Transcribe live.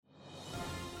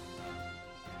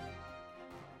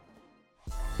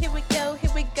here we go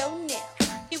now.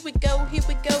 Here we go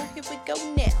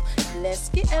now. Let's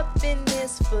get up in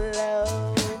this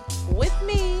flow. With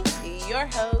me, your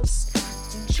host,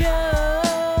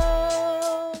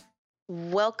 Joe.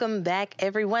 Welcome back,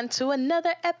 everyone, to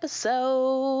another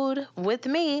episode with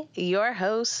me, your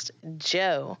host,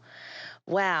 Joe.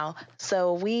 Wow.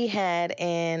 So we had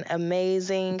an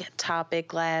amazing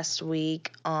topic last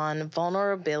week on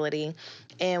vulnerability.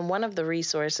 And one of the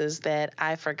resources that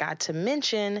I forgot to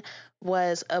mention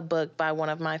was a book by one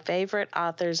of my favorite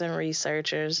authors and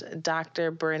researchers,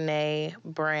 Dr. Brené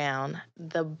Brown.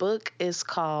 The book is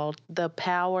called The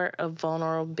Power of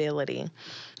Vulnerability.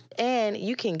 And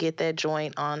you can get that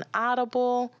joint on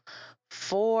Audible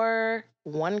for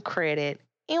 $1 credit.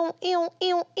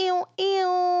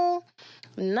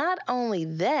 Not only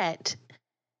that,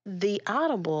 the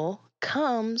Audible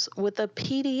comes with a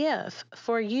PDF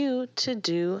for you to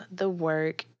do the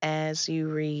work as you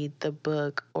read the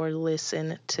book or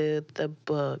listen to the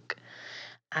book.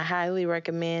 I highly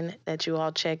recommend that you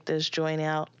all check this joint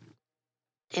out.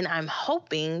 And I'm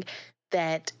hoping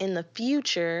that in the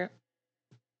future,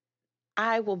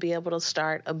 I will be able to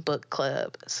start a book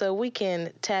club so we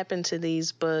can tap into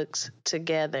these books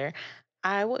together.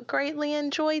 I would greatly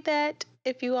enjoy that.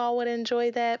 If you all would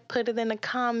enjoy that, put it in the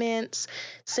comments,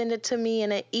 send it to me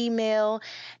in an email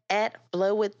at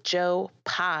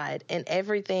flowwithjoepod, and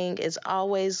everything is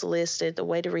always listed, the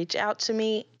way to reach out to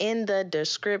me, in the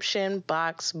description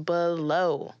box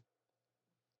below.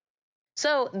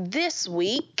 So this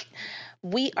week,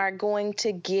 we are going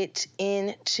to get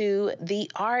into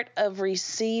the art of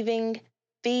receiving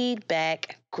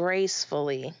feedback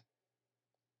gracefully.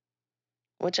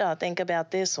 What y'all think about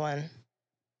this one?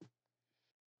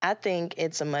 I think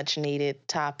it's a much needed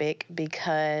topic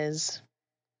because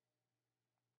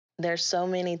there's so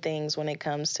many things when it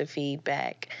comes to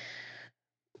feedback.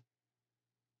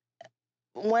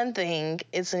 One thing,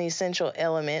 it's an essential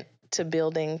element to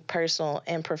building personal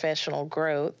and professional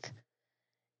growth.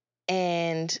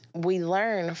 And we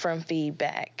learn from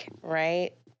feedback,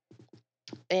 right?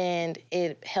 And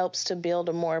it helps to build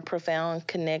a more profound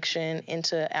connection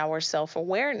into our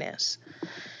self-awareness.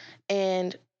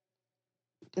 And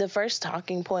the first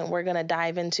talking point we're going to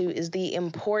dive into is the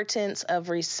importance of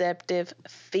receptive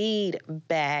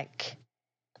feedback.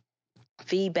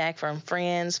 Feedback from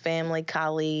friends, family,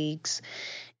 colleagues,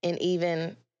 and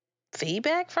even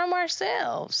feedback from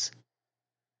ourselves.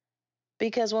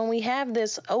 Because when we have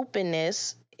this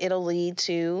openness, it'll lead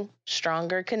to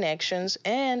stronger connections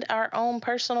and our own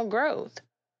personal growth.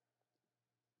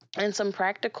 And some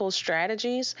practical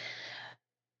strategies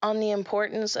on the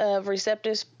importance of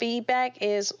receptive feedback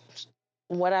is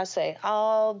what I say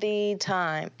all the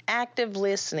time: active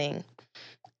listening.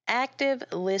 Active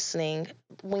listening,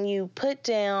 when you put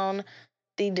down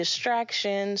the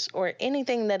distractions or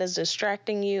anything that is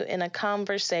distracting you in a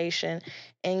conversation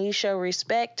and you show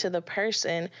respect to the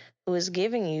person who is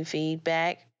giving you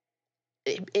feedback,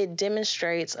 it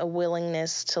demonstrates a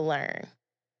willingness to learn.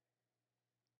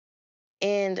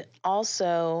 And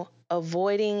also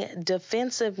avoiding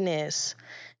defensiveness.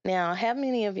 Now, how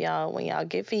many of y'all, when y'all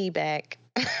get feedback,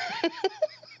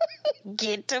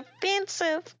 get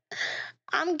defensive?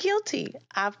 I'm guilty.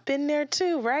 I've been there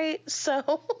too, right?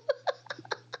 So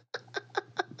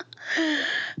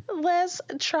let's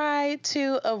try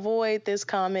to avoid this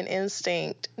common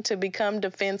instinct to become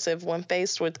defensive when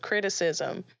faced with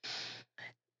criticism.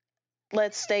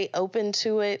 Let's stay open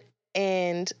to it.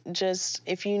 And just,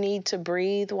 if you need to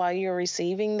breathe while you're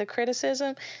receiving the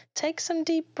criticism, take some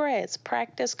deep breaths,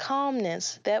 practice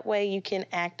calmness. That way you can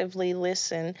actively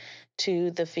listen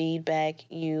to the feedback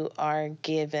you are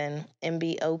given and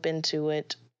be open to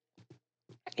it.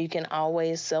 You can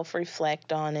always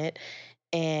self-reflect on it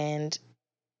and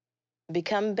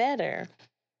become better.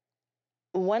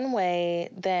 One way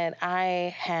that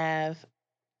I have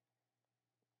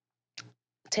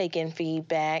taken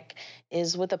feedback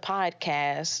is with a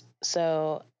podcast.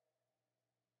 So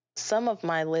some of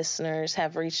my listeners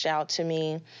have reached out to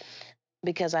me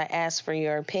because I ask for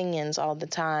your opinions all the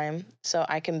time so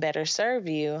I can better serve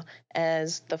you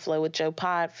as the Flow with Joe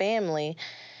Pod family.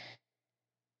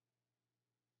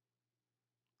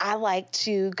 I like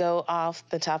to go off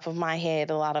the top of my head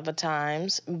a lot of the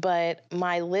times, but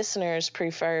my listeners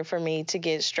prefer for me to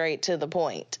get straight to the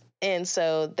point. And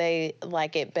so they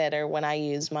like it better when I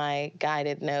use my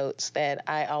guided notes that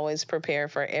I always prepare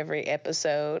for every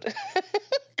episode.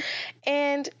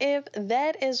 And if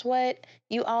that is what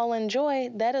you all enjoy,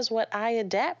 that is what I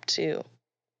adapt to.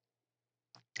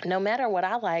 No matter what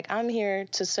I like, I'm here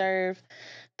to serve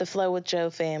the Flow with Joe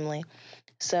family.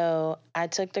 So I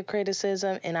took the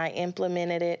criticism and I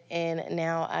implemented it, and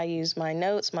now I use my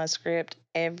notes, my script,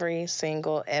 every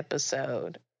single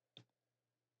episode.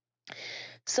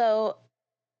 So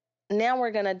now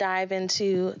we're going to dive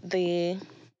into the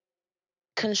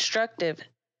constructive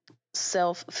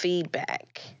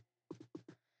self-feedback.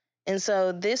 And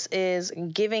so this is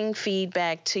giving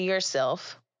feedback to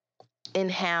yourself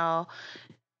and how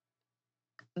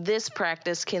this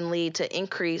practice can lead to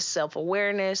increased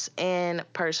self-awareness and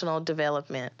personal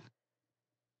development.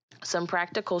 Some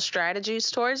practical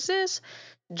strategies towards this: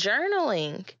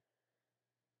 journaling.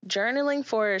 Journaling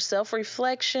for a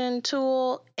self-reflection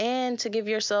tool and to give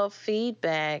yourself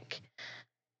feedback.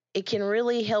 It can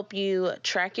really help you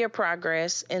track your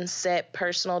progress and set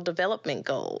personal development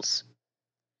goals.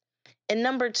 And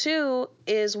number 2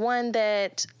 is one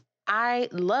that I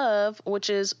love, which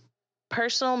is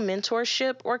personal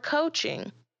mentorship or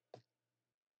coaching.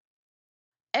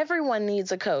 Everyone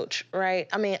needs a coach, right?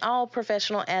 I mean, all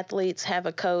professional athletes have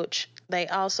a coach. They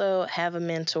also have a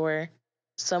mentor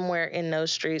somewhere in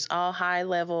those streets. All high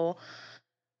level,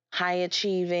 high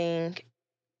achieving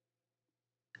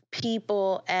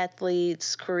people,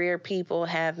 athletes, career people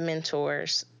have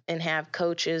mentors and have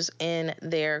coaches in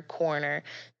their corner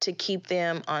to keep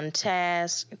them on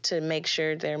task, to make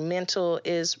sure their mental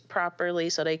is properly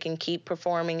so they can keep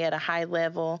performing at a high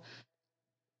level,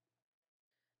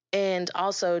 and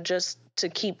also just to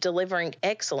keep delivering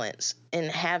excellence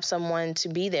and have someone to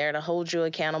be there to hold you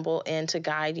accountable and to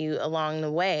guide you along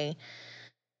the way.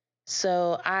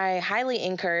 So I highly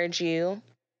encourage you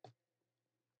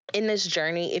in this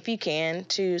journey, if you can,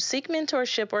 to seek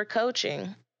mentorship or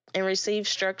coaching and receive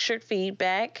structured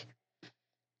feedback.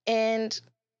 And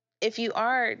if you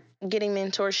are getting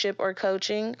mentorship or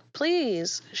coaching,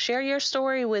 please share your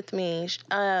story with me,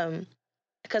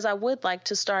 because I would like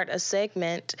to start a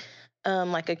segment,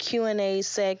 like a Q&A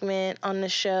segment on the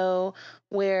show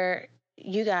where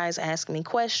you guys ask me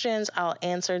questions. I'll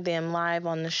answer them live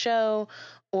on the show,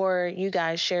 or you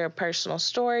guys share a personal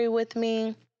story with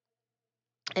me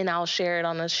and I'll share it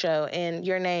on the show, and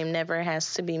your name never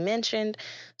has to be mentioned.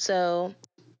 So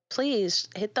please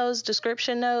hit those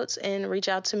description notes and reach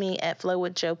out to me at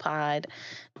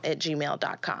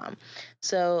flowwithjoepod@gmail.com.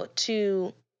 So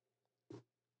to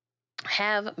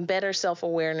have better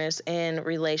self-awareness and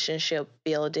relationship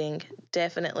building,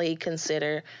 definitely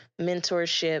consider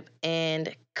mentorship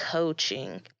and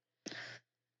coaching.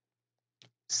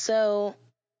 So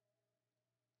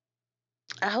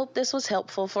I hope this was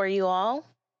helpful for you all.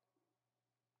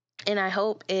 And I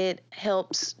hope it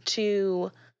helps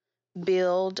to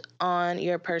build on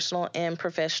your personal and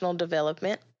professional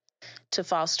development, to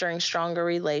fostering stronger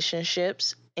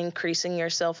relationships, increasing your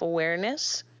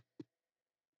self-awareness,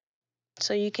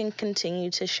 so you can continue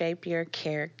to shape your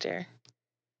character.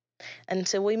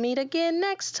 Until we meet again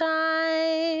next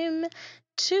time,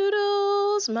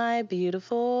 toodles, my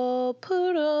beautiful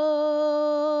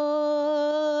poodles.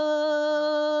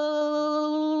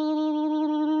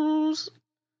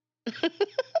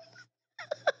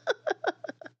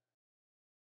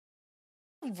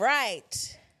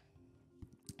 Right.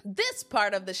 This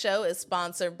part of the show is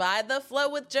sponsored by the Flow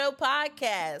with Joe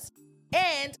podcast.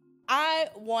 And I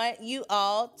want you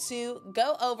all to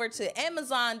go over to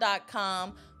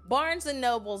Amazon.com,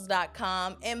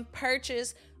 BarnesandNobles.com, and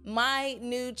purchase my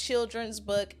new children's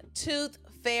book, Tooth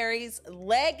Fairy's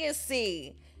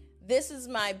Legacy. This is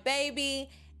my baby,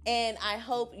 and I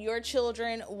hope your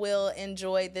children will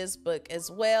enjoy this book as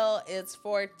well. It's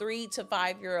for 3 to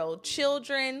 5-year-old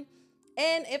children.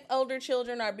 And if older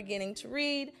children are beginning to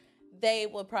read, they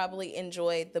will probably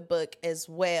enjoy the book as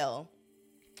well.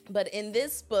 But in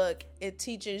this book, it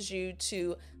teaches you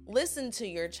to listen to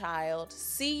your child,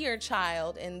 see your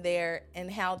child in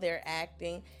and how they're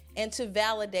acting, and to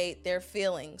validate their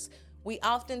feelings. We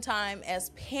oftentimes,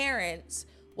 as parents,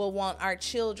 will want our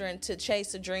children to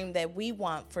chase a dream that we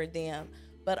want for them,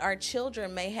 but our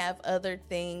children may have other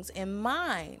things in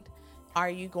mind. Are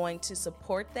you going to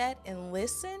support that and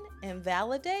listen and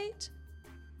validate?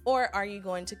 Or are you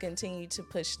going to continue to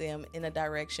push them in a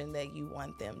direction that you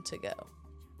want them to go?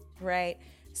 Right?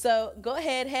 So go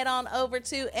ahead, head on over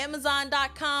to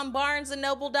Amazon.com,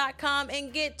 BarnesandNoble.com,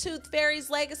 and get Tooth Fairy's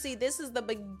Legacy. This is the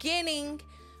beginning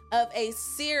of a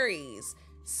series.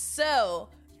 So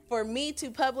for me to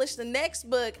publish the next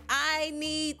book, I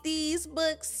need these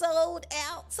books sold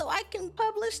out so I can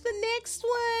publish the next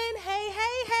one. Hey.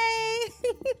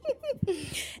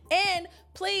 And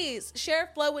please share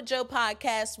Flow with Joe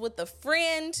podcast with a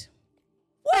friend.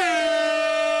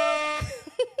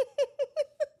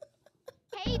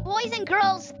 Hey boys and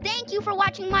girls, thank you for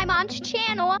watching my mom's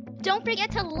channel. Don't forget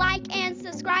to like and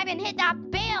subscribe and hit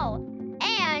that bell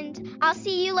I'll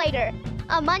see you later.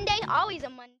 A Monday, always a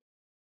Monday.